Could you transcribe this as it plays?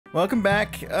Welcome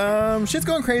back. Shit's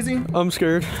going crazy. I'm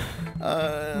scared.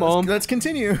 Mom. Let's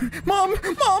continue. Mom,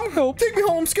 Help. take me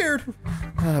home, I'm scared.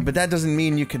 But that doesn't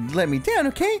mean you could let me down,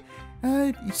 okay?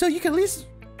 So you can at least...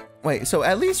 Wait, so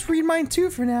at least read mine too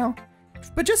for now.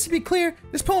 But just to be clear,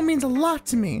 this poem means a lot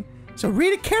to me. So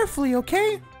read it carefully,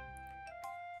 okay?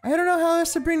 I don't know how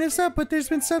else to bring this up, but there's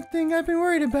been something I've been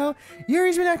worried about.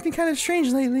 Yuri's been acting kind of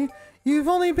strange lately. You've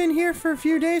only been here for a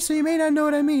few days, so you may not know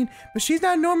what I mean. But she's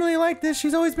not normally like this.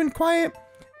 She's always been quiet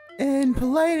and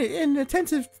polite and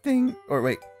attentive things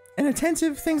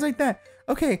like that.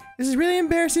 Okay, this is really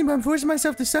embarrassing, but I'm forcing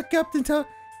myself to suck it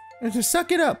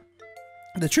up.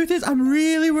 The truth is, I'm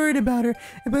really worried about her.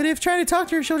 But if trying to talk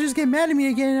to her, she'll just get mad at me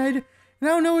again. And I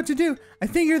don't know what to do. I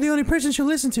think you're the only person she'll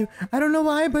listen to. I don't know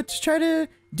why, but just try to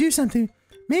do something.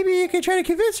 Maybe you could try to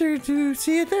convince her to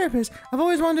see a therapist. I've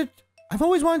always wanted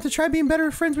to try being better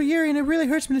friends with Yuri, and it really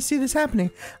hurts me to see this happening.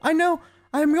 I know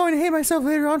I'm going to hate myself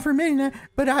later on for admitting that,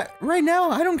 but right now,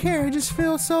 I don't care. I just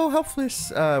feel so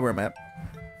helpless. Where am I at?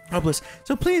 Helpless.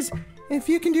 So please, if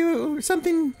you can do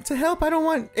something to help, I don't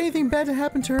want anything bad to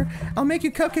happen to her. I'll make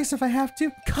you cupcakes if I have to.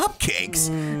 Cupcakes?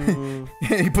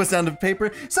 He puts down the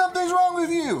paper. Something's wrong with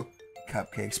you.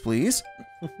 Cupcakes, please.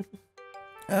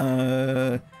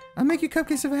 I'll make you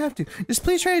cupcakes if I have to. Just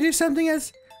please try to do something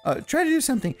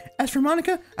As for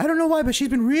Monica, I don't know why, but she's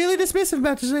been really dismissive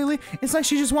about this lately. It's like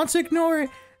she just wants to ignore it.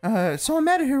 So I'm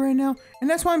mad at her right now, and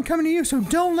that's why I'm coming to you. So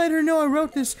don't let her know I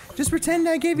wrote this. Just pretend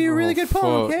I gave you a really good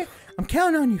poem, okay? I'm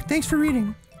counting on you. Thanks for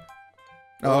reading.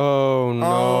 Oh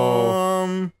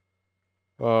no.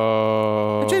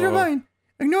 I changed my mind.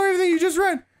 Ignore everything you just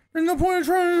read. There's no point in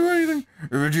trying to do anything.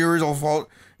 It's Yuri's all fault.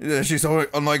 She's so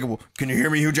unlikable. Can you hear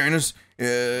me, Hugh Janus?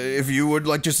 If you would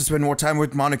like just to spend more time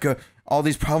with Monica, all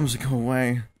these problems would go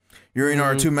away. Yuri and I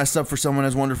are too messed up for someone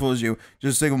as wonderful as you.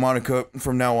 Just think of Monica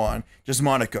from now on. Just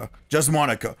Monica. Just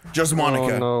Monica. Just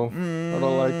Monica. Oh no. I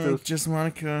don't like this. Just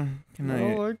Monica. I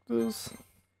don't like this.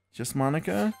 Just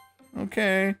Monica?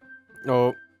 Okay.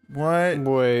 Oh. What?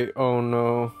 Wait. Oh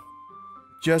no.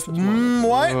 Just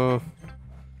what?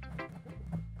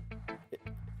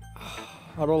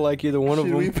 I don't like either one of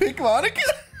them. Should we pick Monica?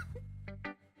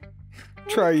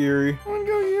 Try Yuri. I wanna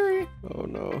go Yuri. Oh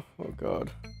no. Oh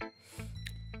god.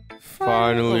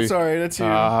 Finally. Oh, sorry, that's you.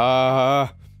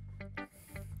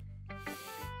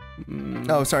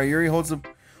 Oh, sorry. Yuri holds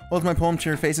my poem to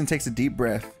her face and takes a deep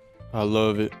breath. I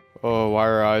love it. Oh, why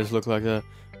her eyes look like that?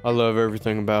 I love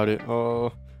everything about it.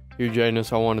 Oh, Hugh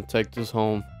Janus, I want to take this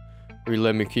home. Will you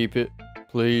let me keep it,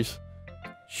 please?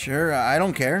 Sure, I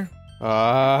don't care.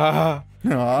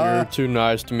 You're too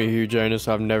nice to me, Hugh Janus.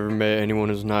 I've never met anyone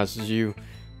as nice as you.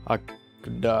 I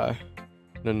could die.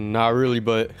 Not really,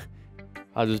 but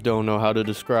I just don't know how to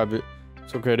describe it.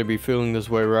 It's okay to be feeling this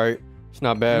way, right? It's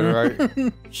not bad,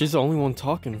 right? She's the only one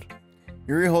talking.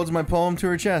 Yuri holds my poem to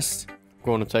her chest. I'm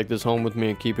going to take this home with me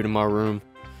and keep it in my room.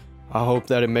 I hope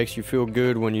that it makes you feel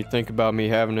good when you think about me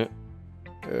having it.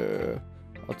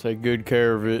 I'll take good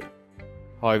care of it.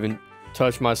 I'll even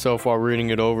touch myself while reading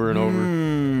it over and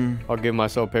over. I'll give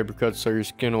myself paper cuts so your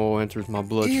skin oil enters my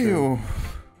bloodstream. Ew.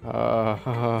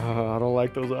 I don't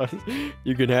like those eyes.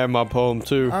 You can have my poem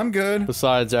too. I'm good.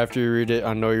 Besides, after you read it,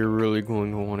 I know you're really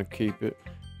going to want to keep it.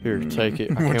 Here, take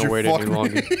it. I can't wait any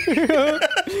longer.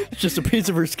 It's just a piece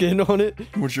of her skin on it.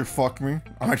 Would you fuck me?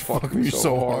 I'd fuck me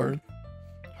so hard.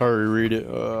 Hurry, read it.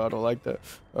 I don't like that.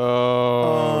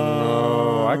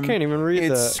 Oh, no. I can't even read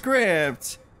that. It's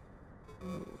script.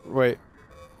 Wait.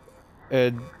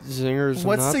 Ed Zinger's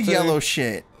What's the yellow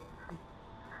shit?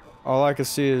 All I can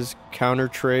see is counter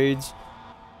trades.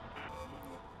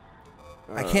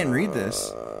 I can't read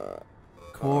this.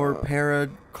 Core, para...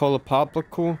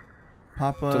 Colopoplical.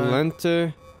 Papa...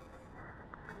 Delente.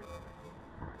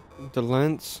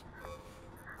 Delence.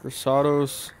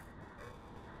 Rosados.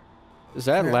 Is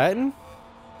that Latin?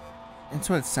 That's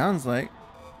what it sounds like.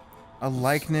 A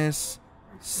likeness...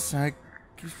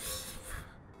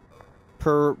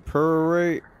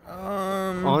 Perorate.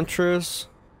 Entres.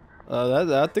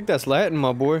 I think that's Latin,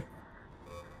 my boy.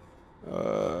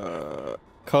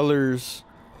 Colors.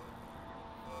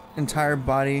 Entire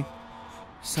body.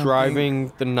 Something.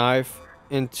 Driving the knife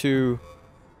into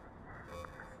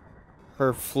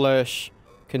her flesh.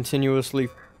 Continuously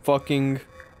fucking.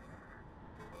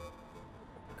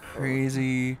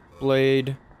 Crazy.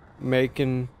 Blade.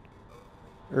 Making.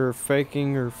 Or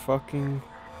faking or fucking.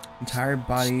 Entire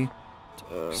body.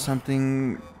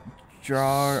 Something.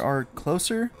 Draw or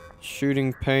closer?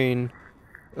 Shooting pain.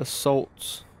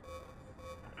 Assaults.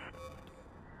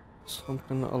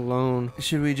 Something alone.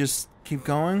 Should we just keep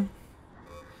going?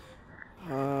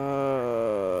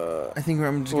 I think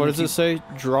I'm just. What does it say?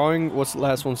 Drawing. What's the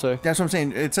last one say? That's what I'm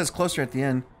saying. It says closer at the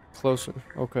end. Closer.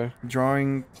 Okay.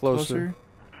 Drawing closer.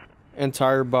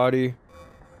 Entire body.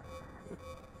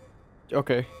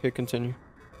 Okay. Hit continue.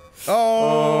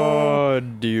 Oh.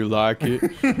 Do you like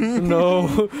it?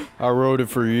 No. I wrote it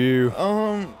for you.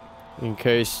 In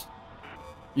case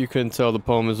you couldn't tell the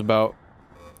poem is about.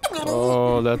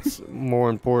 Oh, that's more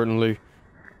importantly.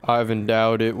 I've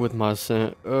endowed it with my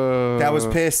scent. That was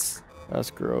piss. That's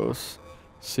gross.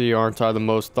 See, aren't I the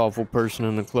most thoughtful person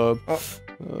in the club? I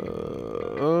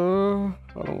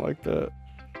don't like that.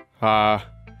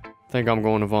 Think I'm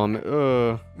going to vomit.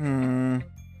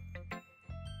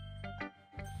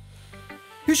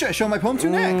 Who should I show my poem to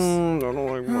next? I don't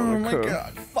like Monica. Oh my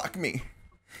god, fuck me.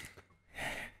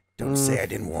 Don't say I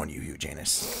didn't warn you,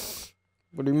 Janus.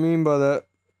 What do you mean by that?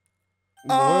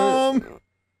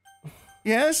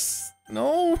 Yes?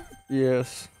 No?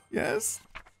 Yes. Yes?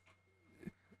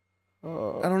 I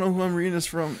don't know who I'm reading this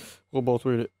from. We'll both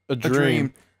read it. A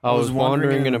dream. I was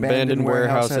wandering in an abandoned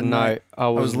warehouse at night. I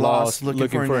was lost,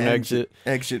 looking for an exit.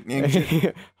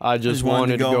 I just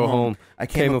wanted to go home. I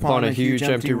came upon a huge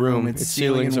empty room, its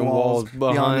ceilings and walls.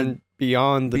 Beyond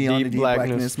the deep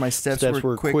blackness, my steps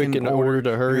were quick in order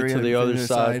to hurry to the other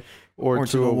side, or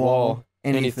to a wall,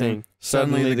 anything.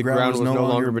 Suddenly the ground was no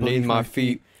longer beneath my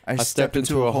feet. I stepped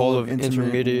into a hole of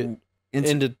indeterminate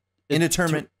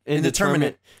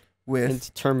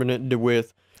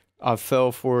width. I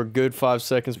fell for a good 5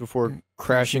 seconds before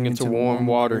crashing into warm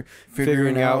water,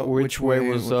 figuring out which way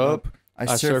was up.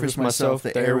 I surfaced myself,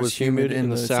 the air was humid,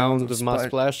 and the sounds of my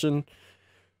splashing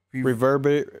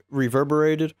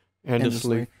reverberated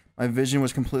endlessly. My vision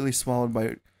was completely swallowed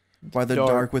by the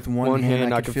dark. With one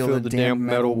hand, I could feel the damp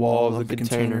metal wall of the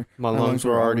container. My lungs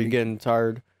were already getting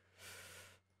tired.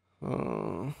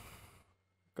 God,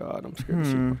 I'm scared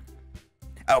to see.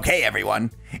 Okay, everyone.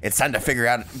 It's time to figure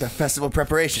out the festival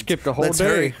preparation. Skip the whole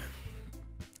day.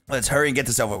 Let's hurry and get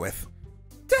this over with.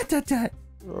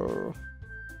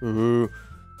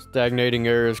 Stagnating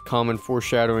air is common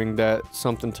foreshadowing that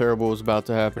something terrible is about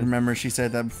to happen. Remember she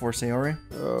said that before Sayori?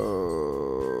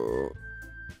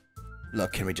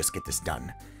 Look, can we just get this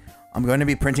done? I'm going to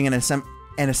be printing and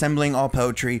assembling all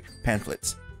poetry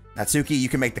pamphlets. Natsuki, you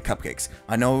can make the cupcakes.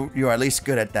 I know you're at least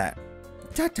good at that.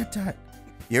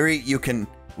 Yuri, you can...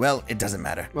 Well, it doesn't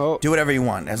matter. Do whatever you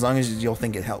want, as long as you'll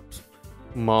think it helps.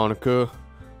 Monica,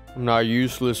 I'm not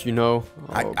useless, you know.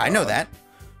 I know that.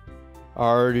 I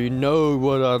already know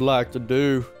what I'd like to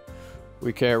do.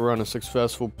 We can't run a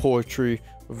successful poetry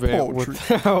event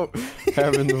without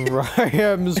having the right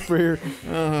atmosphere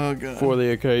for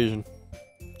the occasion.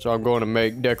 So I'm going to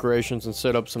make decorations and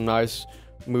set up some nice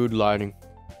mood lighting.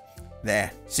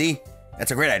 There. See?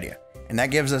 That's a great idea. And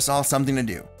that gives us all something to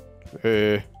do.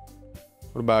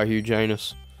 What about Hugh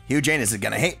Janus? Hugh Janus is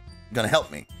gonna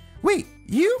help me. Wait,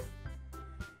 you?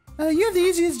 You have the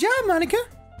easiest job, Monica.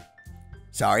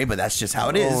 Sorry, but that's just how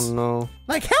it is. Oh no.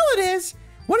 Like hell it is!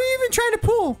 What are you even trying to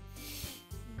pull?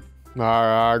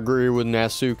 I agree with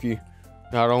Natsuki.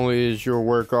 Not only is your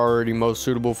work already most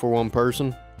suitable for one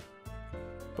person,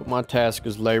 but my task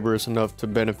is laborious enough to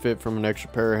benefit from an extra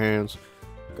pair of hands.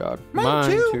 God, mine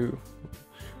too.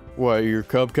 What, your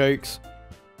cupcakes?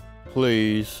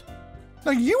 Please.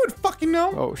 Like you would fucking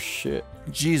know. Oh shit.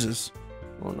 Jesus.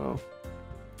 Oh no.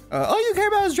 All you care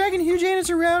about is dragging Hugh Janus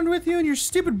around with you and your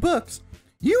stupid books.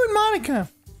 You and Monica.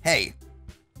 Hey,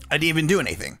 I didn't even do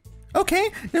anything.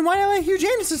 Okay, then why not let Hugh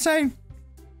Janus decide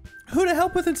who to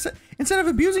help with instead of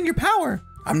abusing your power?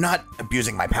 I'm not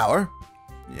abusing my power.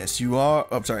 Yes, you are.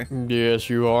 Oh, I'm sorry. Yes,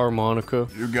 you are, Monica.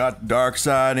 You got dark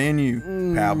side in you,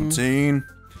 Palpatine.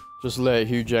 Just let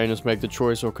Hugh Janus make the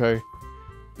choice, okay?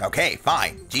 Okay,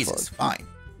 fine. Jesus, fine.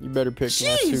 You better pick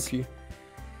Natsuki.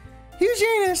 Hugh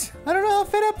Janus, I don't know how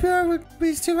fed up you are with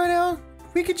these two right now.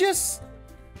 We could just...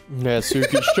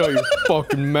 Natsuki, shut your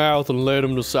fucking mouth and let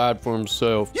him decide for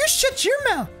himself. You shut your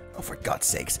mouth! Oh, for God's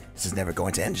sakes. This is never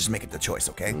going to end. Just make it the choice,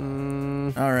 okay?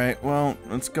 Alright, well,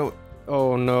 let's go.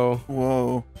 Oh, no.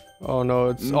 Whoa. Oh, no,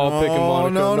 it's all picking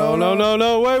Monica.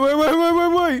 No.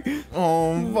 Wait.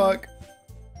 Oh, fuck.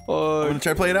 I'm gonna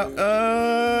try to play it out.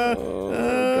 Oh,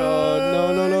 God.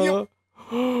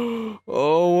 No.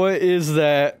 Oh, what is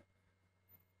that?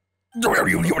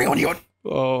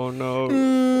 Oh, no.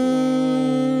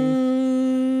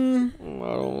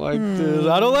 I don't like this.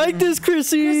 I don't like this,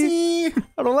 Chrissy.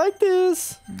 I don't like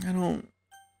this. I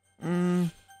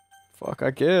don't... Fuck,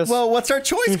 I guess. Well, what's our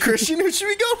choice, Christian? Who should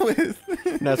we go with?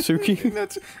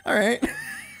 Natsuki. All right.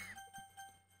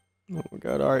 Oh, my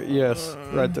God. All right, yes.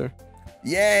 Right there.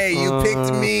 Yay, you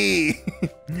picked me.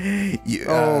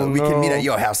 We can meet at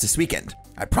your house this weekend.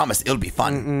 I promise it'll be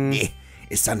fun.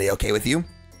 Is Sunday okay with you?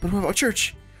 But what about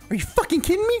church? Are you fucking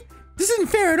kidding me? This isn't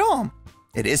fair at all.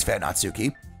 It is fair,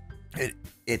 Natsuki.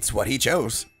 It's what he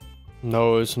chose.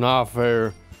 No, it's not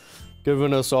fair.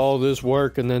 Giving us all this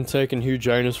work and then taking huge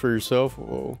anus for yourself?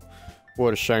 Oh,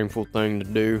 what a shameful thing to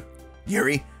do.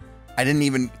 Yuri, I didn't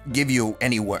even give you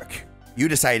any work. You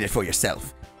decided it for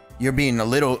yourself. You're being a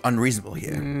little unreasonable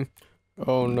here.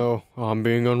 Oh no, I'm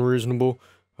being unreasonable.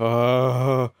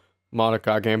 Monica,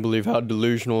 I can't believe how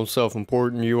delusional and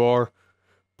self-important you are.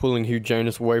 Pulling Hugh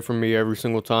Janus away from me every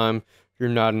single time you're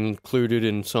not included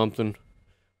in something.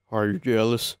 Are you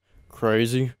jealous?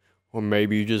 Crazy? Or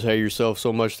maybe you just hate yourself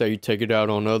so much that you take it out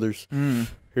on others.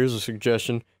 Here's a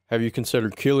suggestion. Have you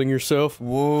considered killing yourself?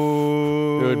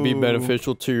 Whoa. It would be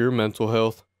beneficial to your mental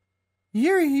health.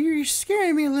 Yuri, you're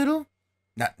scaring me a little.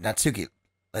 Natsuki,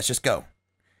 let's just go.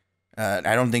 I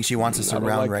don't think she wants us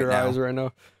around right now. Eyes right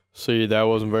now. See, that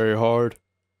wasn't very hard.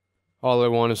 All I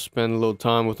want is to spend a little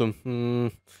time with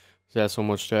him. Is that so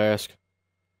much to ask?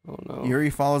 Oh no. Yuri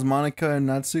follows Monica and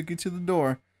Natsuki to the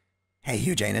door. Hey,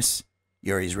 Hugh Janus.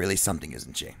 Yuri's really something,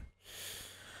 isn't she?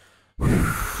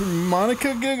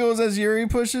 Monica giggles as Yuri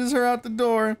pushes her out the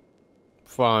door.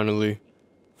 Finally.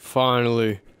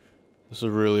 Finally. This is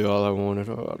really all I wanted.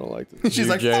 Oh, I don't like this. She's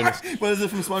Hugh like, Janus. What is it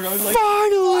from SpongeBob? Like,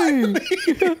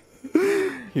 Finally!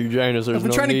 Hugh Janus, there's I've been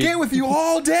no trying need. to get with you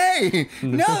all day.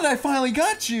 Now that I finally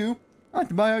got you, I like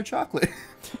to buy our chocolate.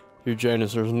 Hugh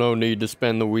Janus, there's no need to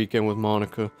spend the weekend with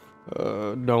Monica.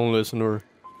 Don't listen to her.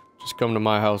 Just come to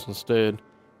my house instead.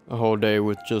 A whole day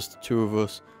with just the two of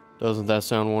us. Doesn't that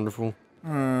sound wonderful?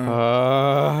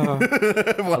 I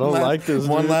don't like this,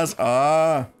 One dude. last,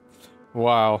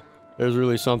 Wow. There's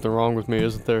really something wrong with me,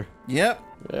 isn't there? Yep.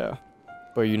 Yeah.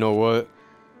 But you know what?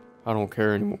 I don't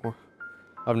care anymore.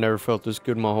 I've never felt this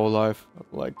good my whole life. I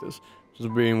like this.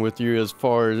 Just being with you is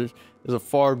a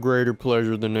far greater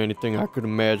pleasure than anything I could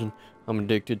imagine. I'm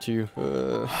addicted to you.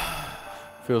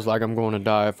 Feels like I'm going to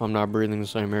die if I'm not breathing the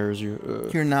same air as you.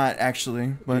 You're not,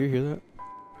 actually. But Do you hear that?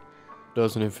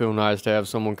 Doesn't it feel nice to have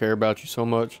someone care about you so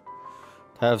much?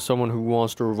 To have someone who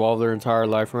wants to revolve their entire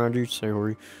life around you?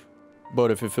 Sayori. But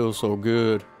if it feels so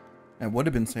good. It would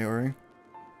have been Sayori.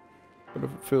 But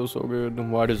if it feels so good,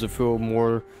 then why does it feel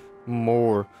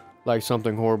more like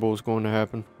something horrible is going to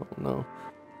happen? I don't know.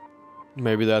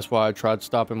 Maybe that's why I tried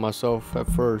stopping myself at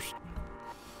first.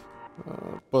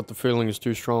 But the feeling is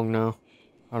too strong now.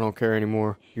 I don't care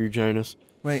anymore. Hugh Janus.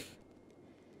 Wait.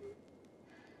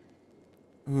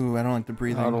 Ooh, I don't like the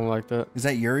breathing. I don't like that. Is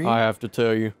that Yuri? I have to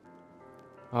tell you.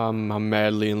 I'm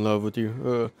madly in love with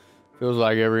you. Feels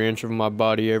like every inch of my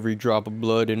body, every drop of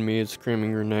blood in me is screaming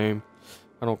your name.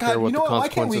 I don't care what the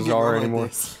consequences are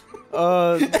anymore.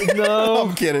 No.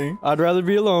 I'm kidding. I'd rather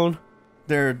be alone.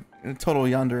 They're a total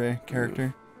yandere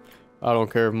character. I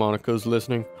don't care if Monica's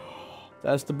listening.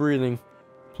 That's the breathing.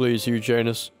 Please, Hugh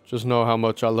Janus, just know how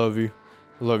much I love you.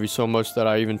 I love you so much that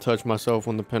I even touched myself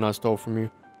when the pen I stole from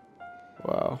you.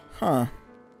 Wow. Huh.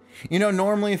 You know,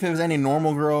 normally if it was any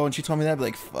normal girl and she told me that, I'd be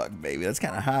like, fuck, baby, that's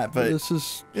kind of hot. But this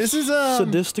is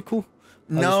sadistical.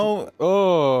 No.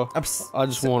 I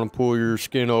just want to pull your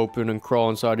skin open and crawl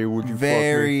inside you. Would you fuck me?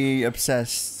 Very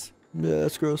obsessed. Yeah,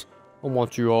 that's gross. I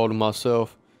want you all to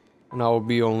myself, and I will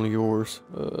be only yours.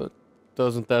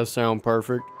 Doesn't that sound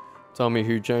perfect? Tell me,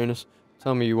 Hugh Janus.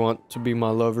 Tell me you want to be my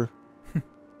lover.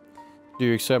 Do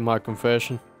you accept my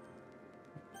confession?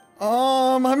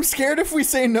 I'm scared if we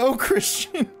say no,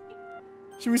 Christian.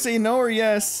 Should we say no or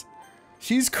yes?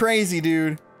 She's crazy,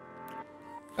 dude.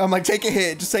 I'm like, take a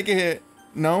hit. Just take a hit.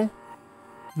 No?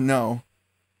 No.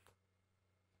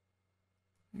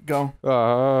 Go.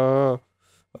 Come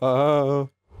on,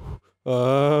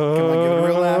 give it a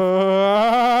real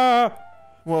laugh.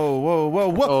 Whoa, whoa, whoa,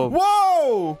 whoa, Oh.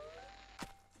 whoa!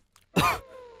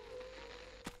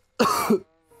 I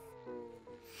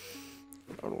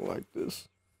don't like this.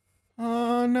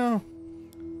 Oh, no.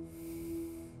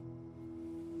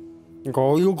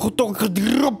 Alright,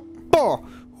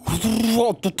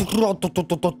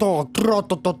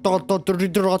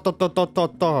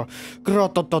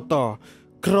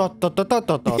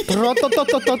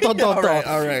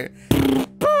 alright.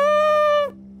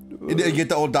 You get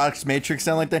the old Docs Matrix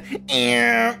sound like that?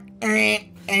 I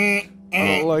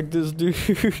don't like this, dude.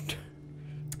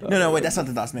 No, wait, that's not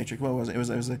the Docs Matrix. What was it? It was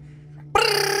like...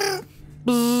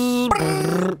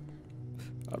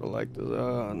 I don't like this.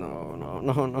 No.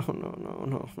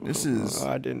 This is...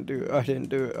 I didn't do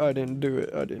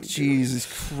it. Jesus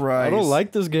Christ. I don't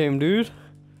like this game, dude.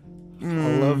 I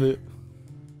love it.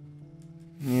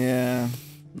 Yeah.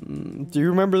 Do you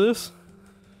remember this?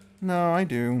 No, I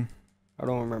do. I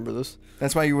don't remember this.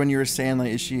 That's why when you were saying,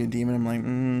 like, is she a demon? I'm like,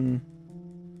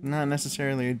 not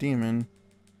necessarily a demon.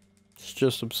 She's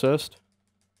just obsessed?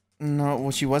 No,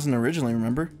 well, she wasn't originally,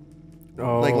 remember?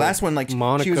 Oh, like, last one, like,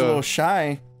 Monica. she was a little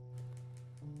shy.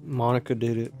 Monica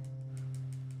did it.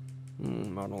 I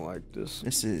don't like this.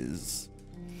 This is...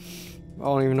 I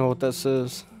don't even know what that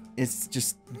says. It's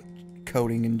just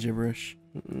coding and gibberish.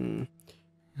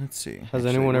 Let's see. Has Actually,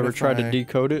 anyone what ever if tried to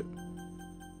decode it?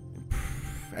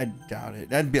 I doubt it.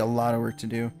 That'd be a lot of work to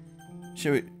do.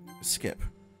 Should we skip?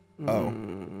 Oh.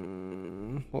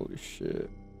 Holy shit.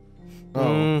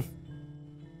 Oh.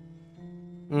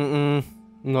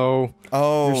 No.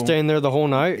 Oh. You're staying there the whole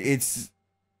night? It's...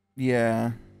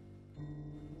 Yeah.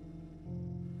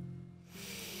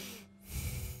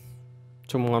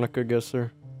 To Monica gets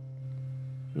her.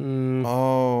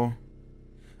 Oh.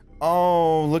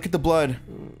 Oh, look at the blood.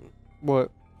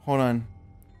 What? Hold on.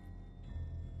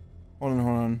 Hold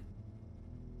on.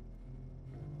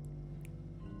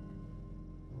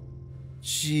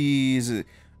 Jeez.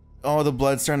 Oh, the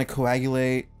blood's starting to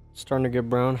coagulate. Starting to get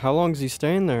brown. How long is he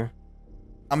staying there?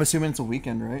 I'm assuming it's a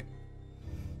weekend, right?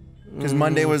 Because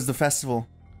Monday was the festival.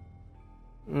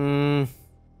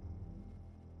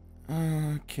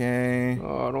 Okay.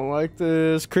 Oh, I don't like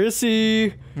this.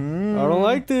 Chrissy! I don't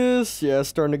like this. Yeah, it's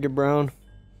starting to get brown.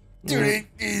 Dude,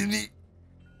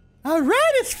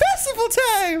 alright, it's festival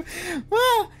time!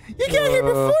 Wow, you got here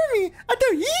before me! I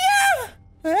do, yeah!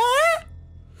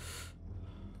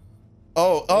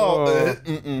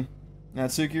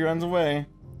 Natsuki runs away.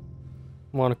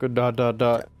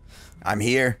 Monica ... I'm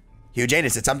here. Hugh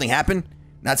Janus, did something happen?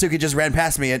 Natsuki just ran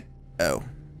past me at... Oh.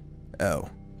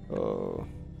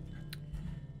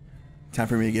 Time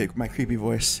for me to get my creepy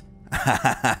voice.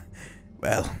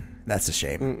 Well, that's a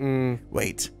shame.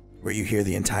 Wait, were you here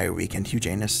the entire weekend, Hugh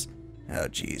Janus? Oh,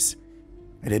 jeez.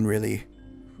 I didn't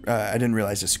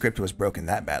realize the script was broken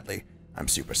that badly. I'm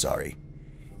super sorry.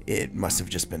 It must have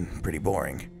just been pretty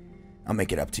boring. I'll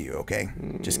make it up to you, okay?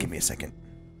 Just give me a second.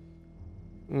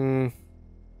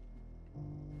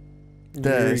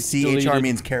 The CHR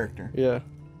means character. Yeah.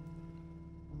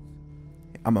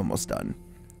 I'm almost done.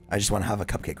 I just want to have a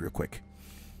cupcake real quick.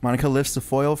 Monica lifts the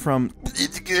foil from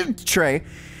tray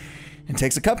and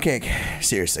takes a cupcake.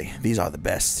 Seriously, these are the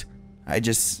best. I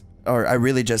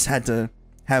really just had to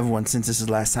have one since this is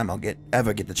the last time I'll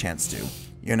ever get the chance to.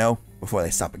 You know, before they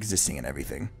stop existing and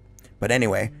everything. But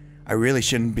anyway, I really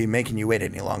shouldn't be making you wait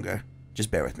any longer.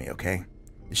 Just bear with me, okay?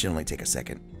 It should only take a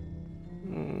second.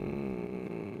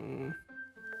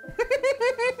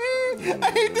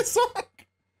 I hate this song.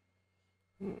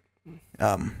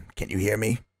 Can you hear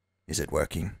me? Is it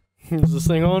working? Is this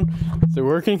thing on? Is it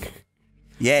working?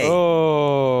 Yay.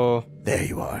 Oh. There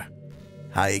you are.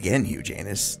 Hi again, Hugh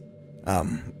Janus.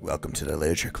 Welcome to the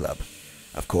Literature Club.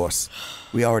 Of course,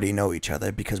 we already know each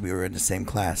other because we were in the same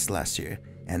class last year.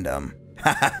 And,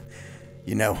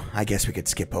 you know, I guess we could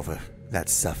skip over that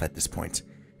stuff at this point.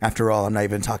 After all, I'm not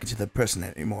even talking to the person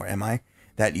anymore, am I?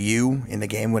 That you in the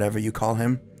game, whatever you call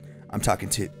him. I'm talking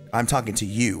to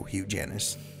you, Hugh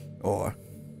Janus. Or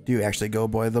do you actually go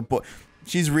boy the boy?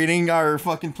 She's reading our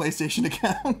fucking PlayStation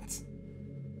account.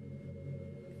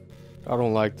 I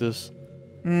don't like this.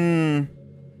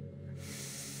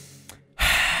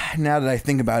 Now that I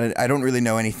think about it, I don't really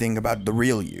know anything about the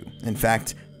real you. In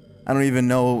fact, I don't even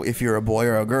know if you're a boy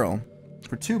or a girl.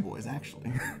 For two boys,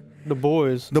 actually. The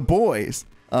boys. The boys.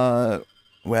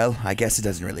 Well, I guess it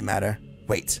doesn't really matter.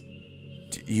 Wait.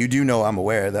 You do know I'm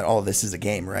aware that all this is a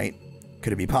game, right?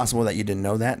 Could it be possible that you didn't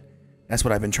know that? That's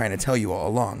what I've been trying to tell you all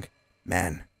along.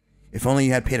 Man, if only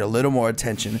you had paid a little more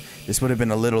attention, this would have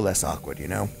been a little less awkward, you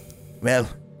know? Well,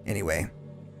 anyway.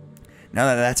 Now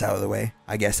that that's out of the way,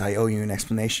 I guess I owe you an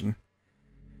explanation.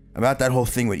 About that whole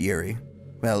thing with Yuri.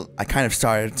 Well, I kind of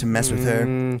started to mess with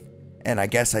her, and I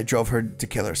guess I drove her to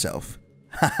kill herself.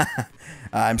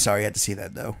 I'm sorry you had to see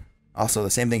that, though. Also, the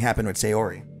same thing happened with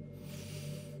Sayori.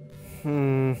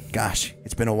 Gosh,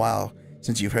 it's been a while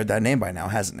since you've heard that name by now,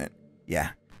 hasn't it? Yeah,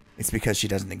 it's because she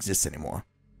doesn't exist anymore.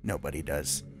 Nobody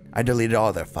does. I deleted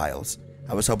all their files.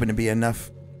 I was hoping it would be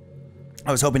enough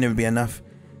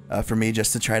for me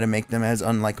just to try to make them as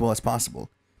unlikable as possible.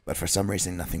 But for some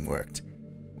reason, nothing worked.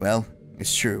 Well,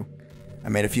 it's true. I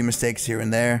made a few mistakes here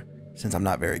and there, since I'm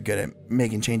not very good at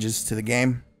making changes to the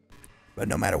game. But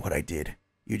no matter what I did,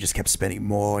 you just kept spending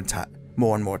more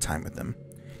and more time with them.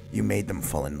 You made them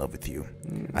fall in love with you.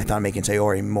 I thought making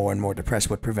Sayori more and more depressed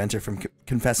would prevent her from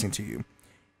confessing to you.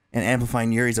 And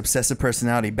amplifying Yuri's obsessive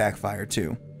personality backfired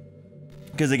too.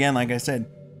 Because again, like I said,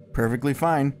 perfectly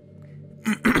fine.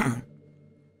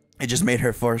 It just made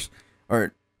her force,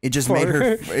 or it just made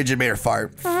her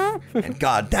fart. And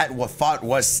God, that thought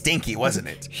was stinky, wasn't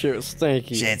it? Shit was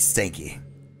stinky. Shit stinky.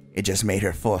 It just made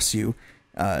her force you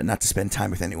not to spend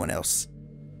time with anyone else.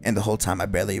 And the whole time I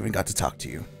barely even got to talk to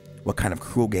you. What kind of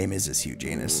cruel game is this, Hugh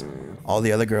Janus? All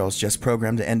the other girls just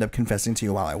programmed to end up confessing to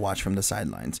you while I watch from the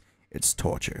sidelines. It's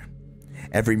torture.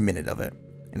 Every minute of it.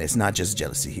 And it's not just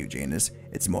jealousy, Hugh Janus.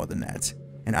 It's more than that.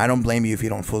 And I don't blame you if you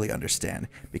don't fully understand.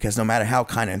 Because no matter how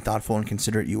kind and thoughtful and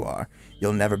considerate you are,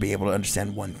 you'll never be able to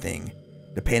understand one thing.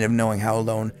 The pain of knowing how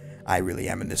alone I really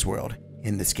am in this world.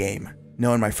 In this game.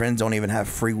 Knowing my friends don't even have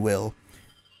free will.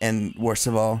 And worst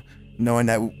of all, knowing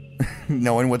that...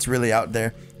 knowing what's really out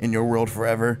there in your world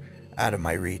forever. Out of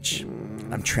my reach.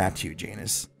 I'm trapped, Hugh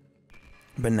Janus.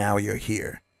 But now you're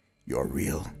here. You're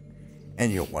real.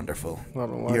 And you're wonderful.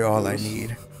 You're all I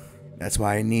need. That's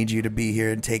why I need you to be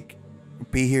here and take...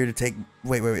 Wait,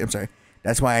 I'm sorry.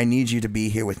 That's why I need you to be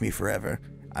here with me forever.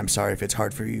 I'm sorry if it's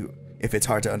hard for you... If it's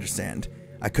hard to understand.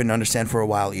 I couldn't understand for a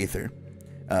while either.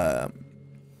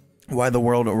 Why the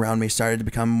world around me started to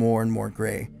become more and more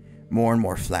gray. More and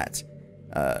more flat.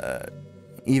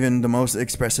 Even the most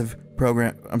expressive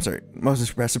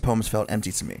poems felt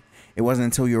empty to me. It wasn't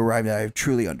until you arrived that I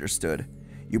truly understood.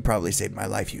 You probably saved my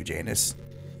life, Hugh Janus.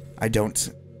 I don't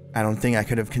think I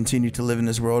could have continued to live in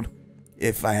this world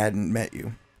if I hadn't met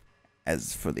you.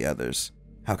 As for the others,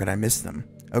 how could I miss them?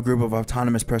 A group of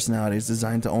autonomous personalities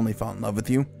designed to only fall in love with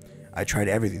you. I tried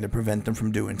everything to prevent them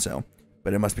from doing so,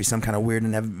 but it must be some kind of weird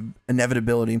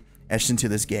inevitability etched into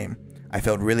this game. I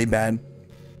felt really bad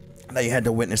that you had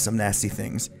to witness some nasty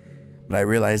things, but I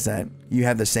realized that you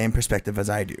have the same perspective as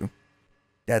I do.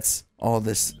 It's all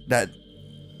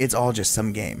just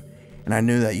some game, and I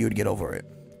knew that you would get over it.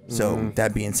 So,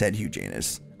 that being said, Hugh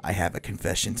Janus, I have a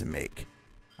confession to make.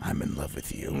 I'm in love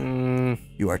with you.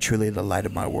 You are truly the light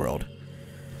of my world.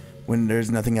 When there's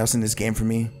nothing else in this game for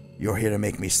me, you're here to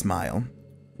make me smile.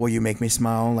 Will you make me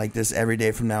smile like this every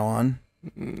day from now on?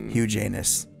 Hugh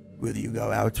Janus, will you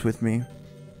go out with me?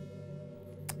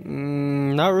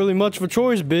 Not really much of a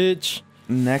choice, bitch.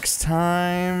 Next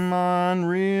time on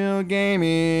Real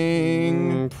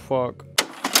Gaming. Fuck.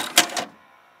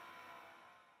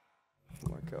 Oh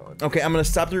my god. Okay, I'm gonna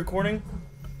stop the recording.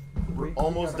 We're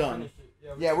almost done.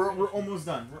 Yeah, we're almost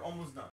done. We're almost done.